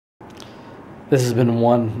This has been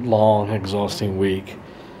one long, exhausting week.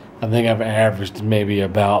 I think I've averaged maybe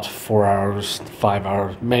about 4 hours, 5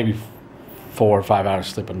 hours, maybe 4 or 5 hours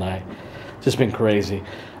sleep a night. Just been crazy.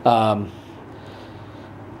 And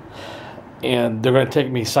they're going to take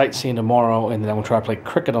me sightseeing tomorrow, and then I'm going to try to play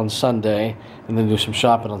cricket on Sunday, and then do some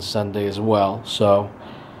shopping on Sunday as well. So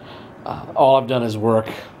all I've done is work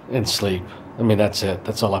and sleep. I mean, that's it.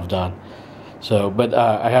 That's all I've done. So, but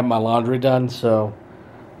I have my laundry done, so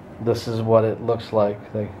this is what it looks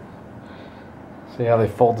like. They see how they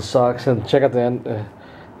fold the socks, and check out the end.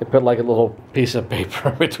 They put like a little piece of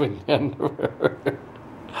paper between the underwear.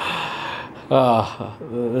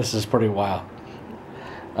 This is pretty wild.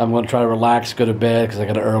 I'm going to try to relax, go to bed, because I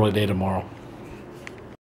got an early day tomorrow.